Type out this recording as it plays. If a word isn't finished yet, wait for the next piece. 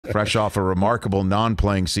fresh off a remarkable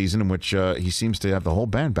non-playing season in which he seems to have the whole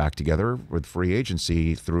band back together with free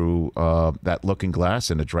agency through that looking glass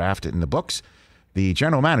and a draft in the books. The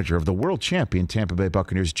general manager of the world champion Tampa Bay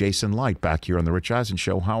Buccaneers, Jason Licht, back here on the Rich Eisen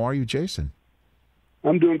Show. How are you, Jason?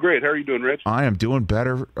 I'm doing great. How are you doing, Rich? I am doing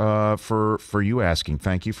better for you asking.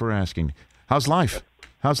 Thank you for asking. How's life?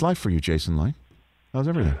 How's life for you, Jason Licht? How's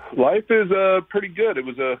everything? Life is pretty good. It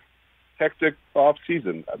was a hectic off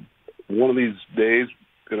season. One of these days,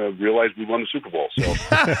 going to realize we won the Super Bowl. So,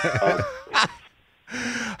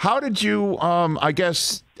 how did you?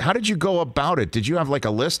 How did you go about it? Did you have like a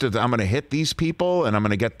list of I'm going to hit these people and I'm going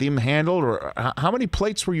to get them handled, or how many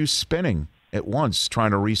plates were you spinning at once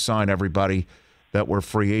trying to re-sign everybody that were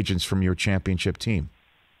free agents from your championship team,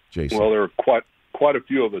 Jason? Well, there are quite a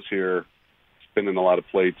few of us here spinning a lot of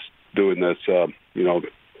plates doing this.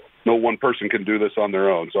 No one person can do this on their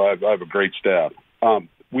own, so I have a great staff.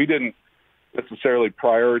 We didn't necessarily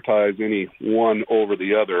prioritize any one over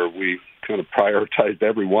the other. We kind of prioritized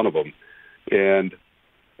every one of them, and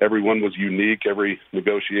everyone was unique, every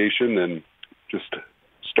negotiation, and just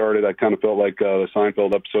started. I kind of felt like the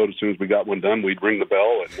Seinfeld episode. As soon as we got one done, we'd ring the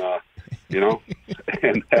bell and,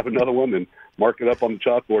 and have another one and mark it up on the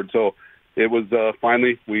chalkboard. So it was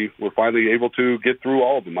we were finally able to get through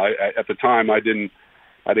all of them. At the time, I didn't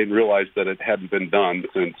realize that it hadn't been done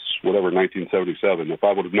since 1977. If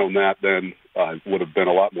I would have known that, then I would have been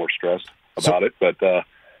a lot more stressed about it. But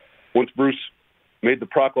once Bruce made the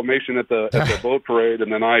proclamation at the boat parade,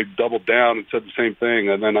 and then I doubled down and said the same thing,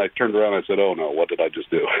 and then I turned around and I said, "Oh no, what did I just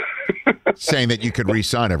do?" Saying that you could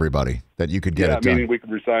re-sign everybody, that you could get it done. Meaning we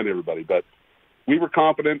could re-sign everybody, but we were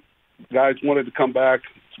confident. Guys wanted to come back.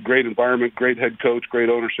 It's a great environment, great head coach, great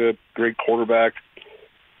ownership, great quarterback.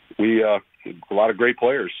 We a lot of great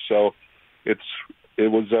players. So it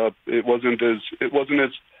wasn't as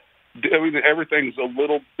I mean, everything's a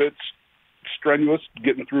little bit strenuous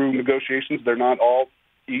getting through negotiations. They're not all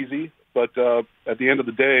easy, but at the end of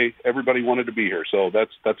the day, everybody wanted to be here, so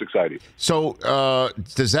that's exciting. So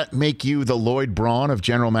does that make you the Lloyd Braun of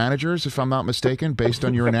general managers, if I'm not mistaken, based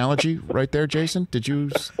on your analogy right there, Jason? Did you?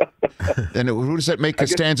 And who does that make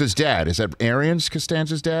Costanza's dad? Is that Arians,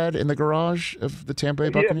 Costanza's dad, in the garage of the Tampa Bay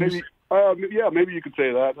Buccaneers? Maybe you could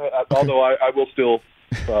say that. Although I will still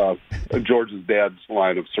George's dad's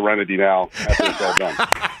line of serenity now after it's all done.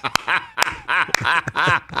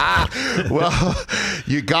 Well,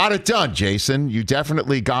 you got it done, Jason. You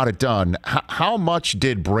definitely got it done. How much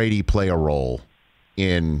did Brady play a role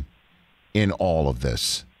in all of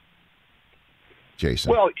this,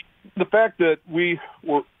 Jason? Well, the fact that we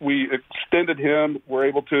extended him, were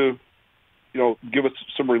able to, give us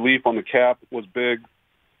some relief on the cap was big,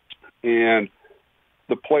 and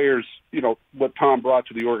the players, what Tom brought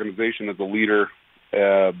to the organization as a leader,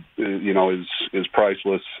 is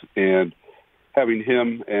priceless. And having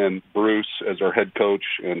him and Bruce as our head coach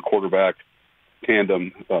and quarterback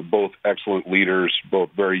tandem, both excellent leaders, both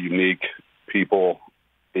very unique people,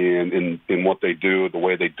 and in what they do, the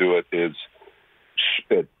way they do it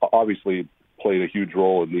obviously played a huge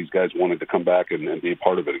role in these guys wanting to come back and be a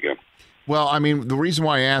part of it again. Well, I mean, the reason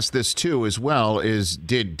why I asked this, too, as well, is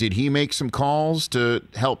did he make some calls to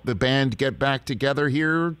help the band get back together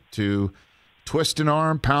here, to twist an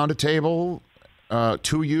arm, pound a table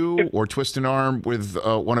to you, or twist an arm with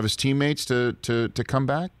one of his teammates to come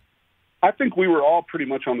back? I think we were all pretty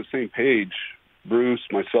much on the same page, Bruce,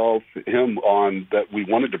 myself, him, on that we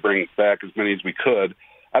wanted to bring back as many as we could.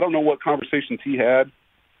 I don't know what conversations he had,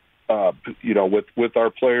 with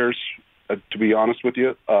our players. To be honest with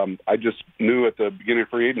you, I just knew at the beginning of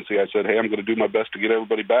free agency, I said, hey, I'm going to do my best to get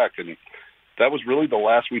everybody back. And that was really the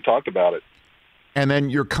last we talked about it. And then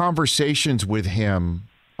your conversations with him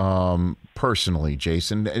personally,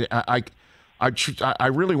 Jason, I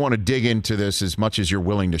really want to dig into this as much as you're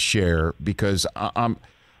willing to share, because I'm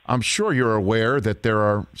sure you're aware that there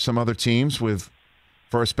are some other teams with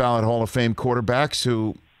first ballot Hall of Fame quarterbacks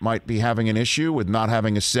who might be having an issue with not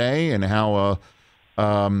having a say in how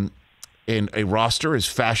a roster is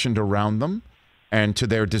fashioned around them and to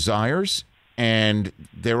their desires. And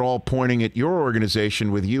they're all pointing at your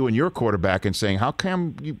organization with you and your quarterback and saying, how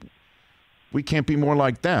come we can't be more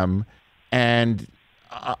like them? And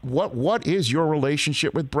what is your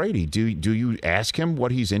relationship with Brady? Do you ask him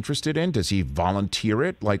what he's interested in? Does he volunteer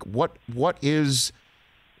it? Like what is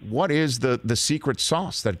the secret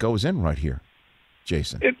sauce that goes in right here,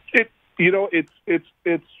 Jason?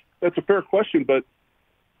 That's a fair question, but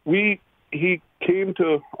he came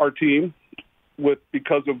to our team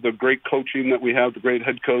because of the great coaching that we have, the great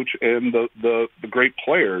head coach, and the great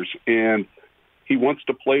players, and he wants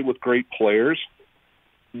to play with great players.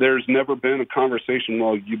 there's never been a conversation,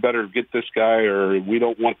 well, you better get this guy, or we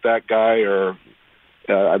don't want that guy, or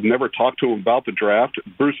I've never talked to him about the draft.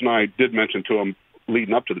 Bruce and I did mention to him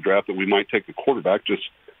leading up to the draft that we might take the quarterback. Just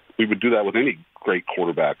we would do that with any great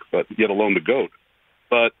quarterback, but yet alone the GOAT.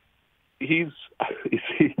 But he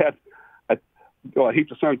had, well, I hate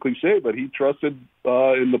to sound cliche, but he trusted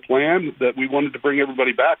in the plan that we wanted to bring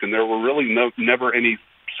everybody back, and there were really never any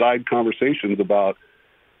side conversations about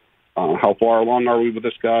how far along are we with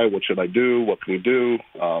this guy, what should I do, what can we do,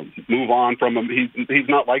 move on from him. He's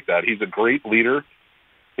not like that. He's a great leader,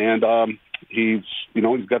 and he's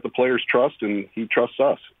got the players' trust, and he trusts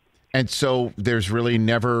us. And so there's really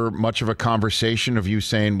never much of a conversation of you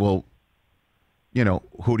saying, well,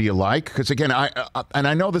 who do you like? Because again,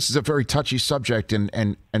 I know this is a very touchy subject,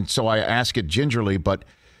 and so I ask it gingerly, but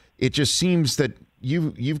it just seems that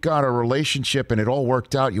you've got a relationship, and it all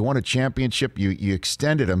worked out. You won a championship. You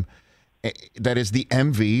extended him. That is the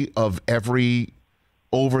envy of every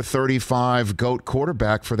over 35 GOAT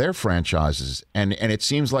quarterback for their franchises, and it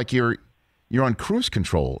seems like you're on cruise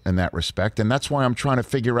control in that respect, and that's why I'm trying to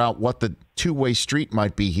figure out what the two-way street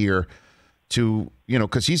might be here.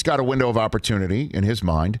 Because he's got a window of opportunity in his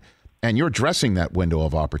mind, and you're dressing that window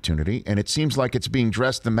of opportunity, and it seems like it's being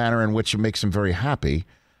dressed the manner in which it makes him very happy.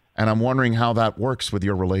 And I'm wondering how that works with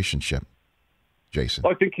your relationship, Jason.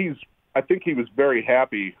 Well, I think he was very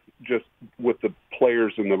happy just with the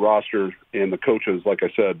players and the roster and the coaches, like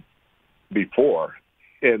I said before.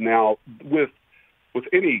 And now with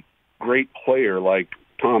any great player like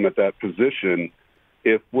Tom at that position,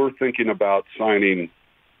 if we're thinking about signing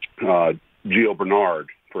Gio Bernard,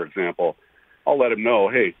 for example, I'll let him know,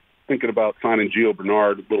 hey, thinking about signing Gio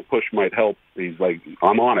Bernard, a little push might help. He's like,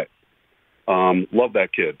 I'm on it. Love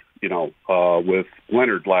that kid, with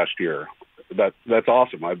Leonard last year. That's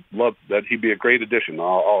awesome. I love that. He'd be a great addition.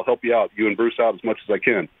 I'll help you out, you and Bruce out as much as I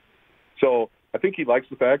can. So I think he likes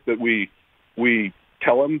the fact that we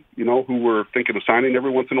tell him, who we're thinking of signing every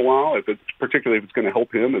once in a while, particularly if it's going to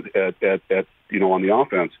help him at on the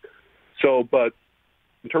offense. So, but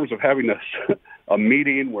in terms of having a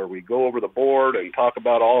meeting where we go over the board and talk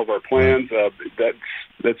about all of our plans,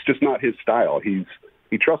 that's just not his style. He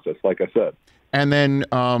trusts us, like I said. And then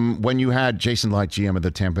when you had Jason Licht, GM of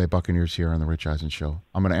the Tampa Bay Buccaneers, here on the Rich Eisen Show,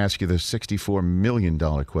 I'm going to ask you the $64 million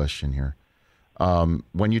question here.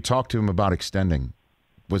 When you talked to him about extending,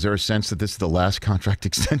 was there a sense that this is the last contract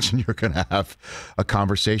extension you're going to have a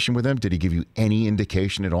conversation with him? Did he give you any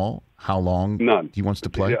indication at all how long None. he wants to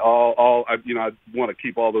play? Yeah, I want to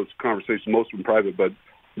keep all those conversations, most of them private, but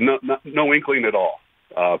no inkling at all.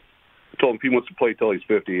 I told him if he wants to play till he's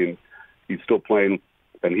 50 and he's still playing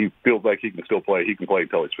and he feels like he can still play, he can play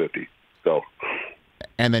until he's 50. So.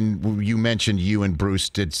 And then you mentioned you and Bruce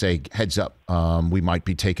did say, heads up, we might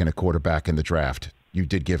be taking a quarterback in the draft. You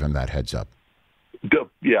did give him that heads up.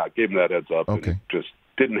 Yeah, I gave him that heads up. Okay. And just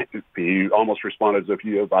didn't. He almost responded as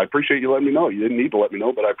if I appreciate you letting me know. You didn't need to let me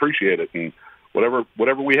know, but I appreciate it. And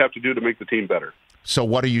whatever we have to do to make the team better. So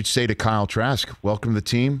what do you say to Kyle Trask? Welcome to the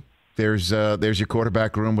team. There's your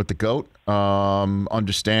quarterback room with the GOAT.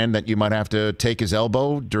 Understand that you might have to take his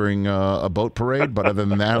elbow during a boat parade, but other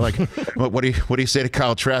than that, like, what do you say to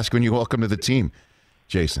Kyle Trask when you welcome to the team,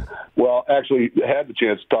 Jason? Well, actually, I had the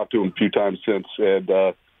chance to talk to him a few times since, and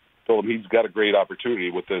told him he's got a great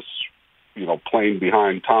opportunity with this, playing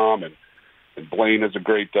behind Tom, and Blaine is a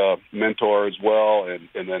great mentor as well,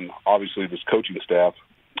 and then obviously this coaching staff,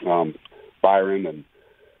 Byron and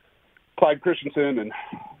Clyde Christensen and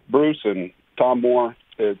Bruce and Tom Moore.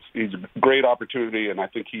 He's a great opportunity, and I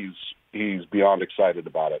think he's beyond excited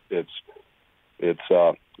about it. It's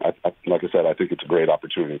like I said, I think it's a great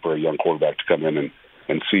opportunity for a young quarterback to come in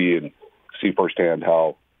and see firsthand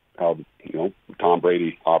how Tom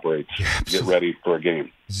Brady operates. Yeah, get ready for a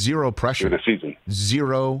game. Zero pressure in a season.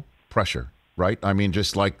 Zero pressure, right? I mean,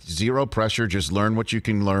 just like zero pressure. Just learn what you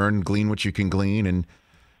can learn, glean what you can glean,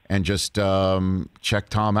 and just check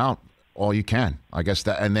Tom out all you can. I guess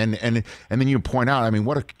that, and then you point out, I mean,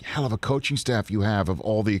 what a hell of a coaching staff you have of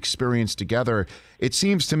all the experience together. It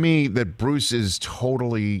seems to me that Bruce is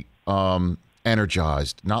totally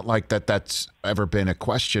energized. Not like that's ever been a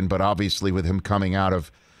question, but obviously with him coming out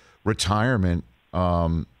of retirement,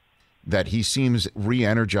 that he seems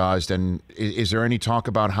re-energized. And is there any talk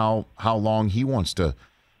about how long he wants to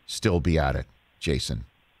still be at it, Jason,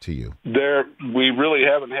 to you? We really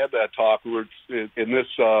haven't had that talk. We're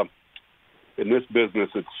in this business,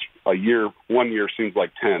 it's a year. 1 year seems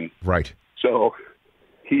like 10. Right. So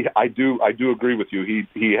I do agree with you.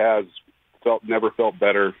 He has never felt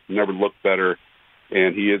better, never looked better,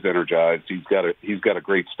 and he is energized. He's got a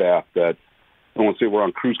great staff that, I don't want to say we're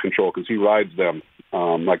on cruise control because he rides them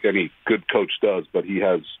like any good coach does, but he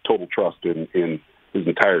has total trust in his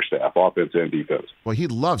entire staff, offense and defense. Well, he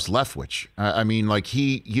loves Leftwich. I mean, like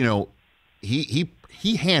he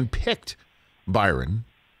handpicked Byron,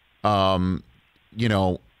 in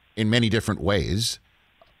many different ways,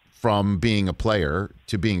 from being a player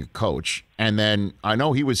to being a coach. And then I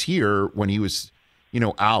know he was here when he was,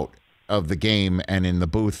 out of the game and in the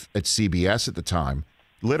booth at CBS at the time,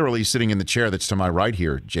 literally sitting in the chair that's to my right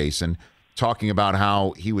here, Jason, talking about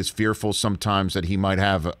how he was fearful sometimes that he might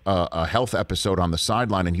have a health episode on the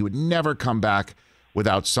sideline and he would never come back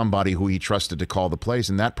without somebody who he trusted to call the plays.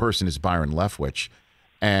 And that person is Byron Leftwich.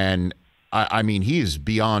 And I mean, he is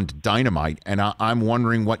beyond dynamite. And I'm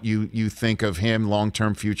wondering what you think of him,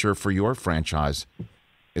 long-term future for your franchise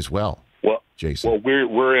as well. Well, Jason. Well,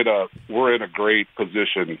 we're in a great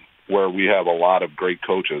position where we have a lot of great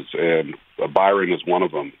coaches, and Byron is one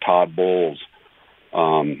of them. Todd Bowles,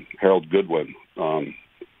 Harold Goodwin.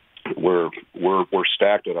 We're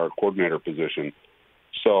stacked at our coordinator position.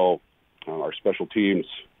 So our special teams,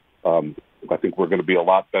 I think we're going to be a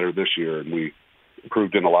lot better this year, and we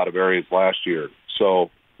improved in a lot of areas last year.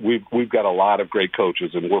 So we've got a lot of great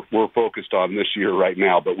coaches, and we're focused on this year right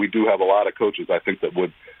now. But we do have a lot of coaches, I think, that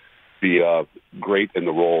would be great in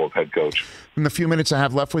the role of head coach. In the few minutes I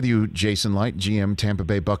have left with you, Jason Licht, GM, Tampa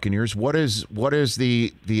Bay Buccaneers, what is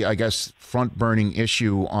the I guess front burning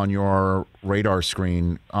issue on your radar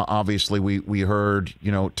screen? Obviously, we heard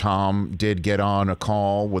Tom did get on a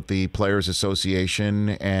call with the Players Association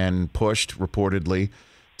and pushed reportedly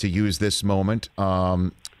to use this moment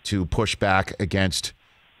to push back against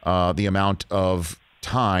the amount of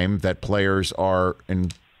time that players are, in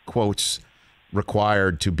quotes,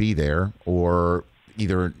 required to be there, or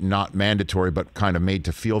either not mandatory but kind of made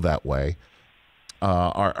to feel that way.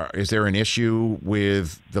 Is there an issue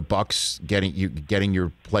with the Bucs getting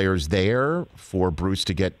your players there for Bruce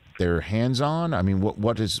to get their hands on? I mean,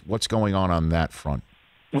 what's going on that front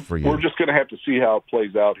for you? We're just going to have to see how it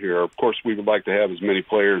plays out here. Of course, we would like to have as many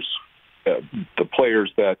players,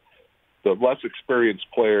 the less experienced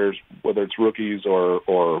players, whether it's rookies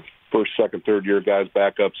or first, second, third year guys,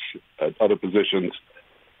 backups at other positions,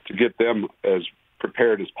 to get them as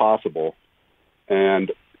prepared as possible.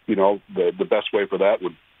 And, the best way for that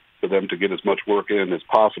would for them to get as much work in as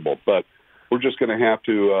possible. But we're just going to have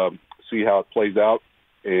to see how it plays out.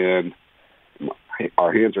 And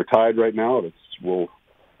our hands are tied right now. We'll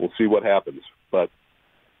see what happens. But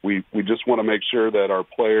we just want to make sure that our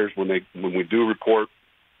players, when we do report,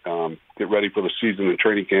 get ready for the season and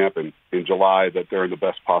training camp in July, that they're in the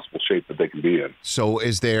best possible shape that they can be in. So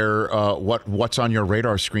is there what's on your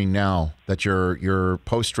radar screen now that you're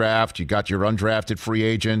post-draft, you got your undrafted free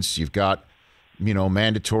agents, you've got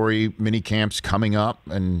mandatory mini camps coming up,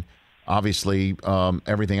 and obviously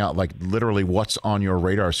everything out, like literally what's on your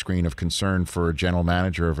radar screen of concern for a general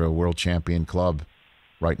manager of a world champion club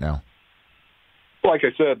right now? Like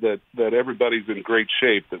I said, that everybody's in great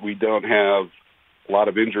shape, that we don't have a lot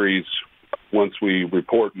of injuries once we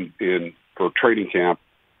report in for training camp,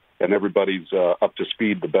 and everybody's up to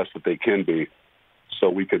speed the best that they can be, so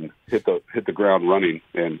we can hit the ground running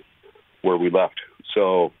and where we left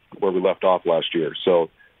off last year.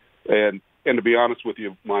 So, and to be honest with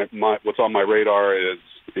you, my what's on my radar is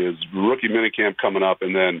rookie minicamp coming up,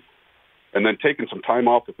 and then taking some time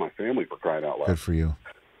off with my family, for crying out loud. Good for you.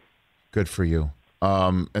 Good for you.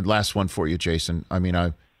 And last one for you, Jason. I mean,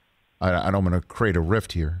 I don't want to create a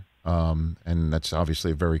rift here, and that's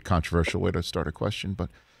obviously a very controversial way to start a question, but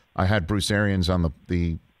I had Bruce Arians on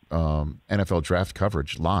the NFL draft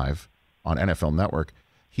coverage live on NFL Network.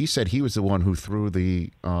 He said he was the one who threw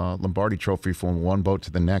the Lombardi Trophy from one boat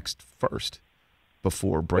to the next first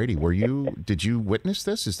before Brady. Did you witness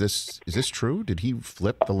this? Is this true? Did he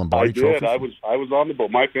flip the Lombardi Trophy? I did. I was on the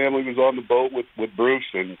boat. My family was on the boat with Bruce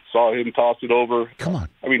and saw him toss it over. Come on.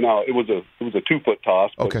 I mean, no, it was a 2-foot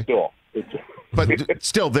toss, but okay. Still. But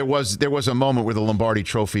still, there was a moment where the Lombardi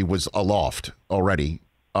Trophy was aloft already,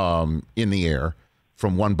 in the air,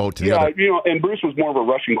 from one boat to the other. Yeah, and Bruce was more of a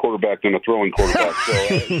rushing quarterback than a throwing quarterback.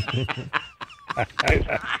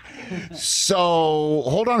 So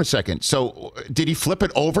hold on a second. So did he flip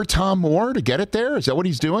it over Tom Moore to get it there? Is that what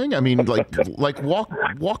he's doing? I mean, like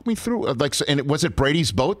walk me through. And was it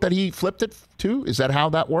Brady's boat that he flipped it to? Is that how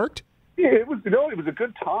that worked? Yeah, it was. It was a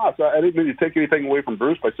good toss. I didn't mean to take anything away from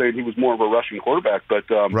Bruce by saying he was more of a rushing quarterback, but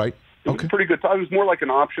right. It was a pretty good toss. It was more like an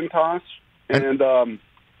option toss, and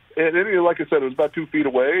like I said, it was about 2 feet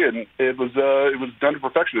away, and it was done to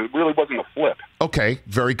perfection. It really wasn't a flip. Okay,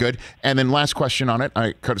 very good. And then last question on it.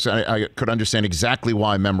 I could understand exactly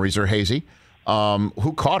why memories are hazy.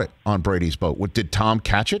 Who caught it on Brady's boat? Did Tom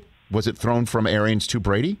catch it? Was it thrown from Arians to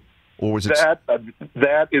Brady? Or was it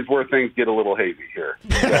that is where things get a little hazy here.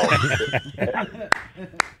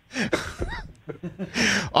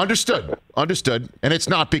 Understood. And it's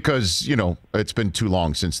not because, it's been too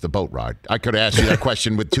long since the boat ride. I could ask you that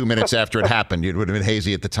question with 2 minutes after it happened. It would have been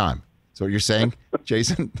hazy at the time. So what you're saying,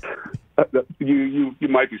 Jason? You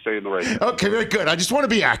might be saying the right thing. Okay, very good. I just want to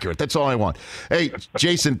be accurate. That's all I want. Hey,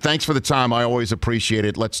 Jason, thanks for the time. I always appreciate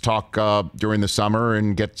it. Let's talk during the summer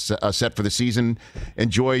and get set for the season.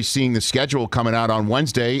 Enjoy seeing the schedule coming out on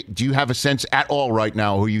Wednesday. Do you have a sense at all right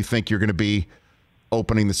now who you think you're going to be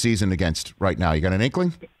opening the season against right now? You got an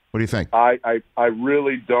inkling? What do you think? I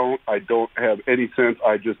really don't. I don't have any sense.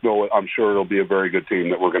 I just know I'm sure it'll be a very good team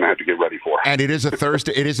that we're going to have to get ready for. And it is a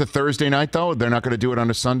Thursday. It is a Thursday night, though. They're not going to do it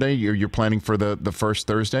on a Sunday. You're planning for the first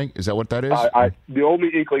Thursday. Is that what that is? The only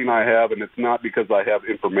inkling I have, and it's not because I have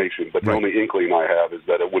information, but the only inkling I have is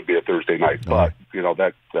that it would be a Thursday night. But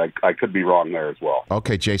that I could be wrong there as well.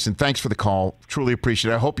 Okay, Jason. Thanks for the call. Truly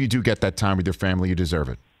appreciate it. I hope you do get that time with your family. You deserve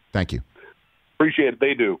it. Thank you. Appreciate it.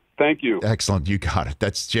 They do. Thank you. Excellent. You got it.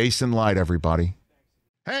 That's Jason Light, everybody.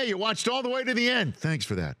 Hey, you watched all the way to the end. Thanks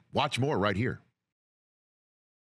for that. Watch more right here.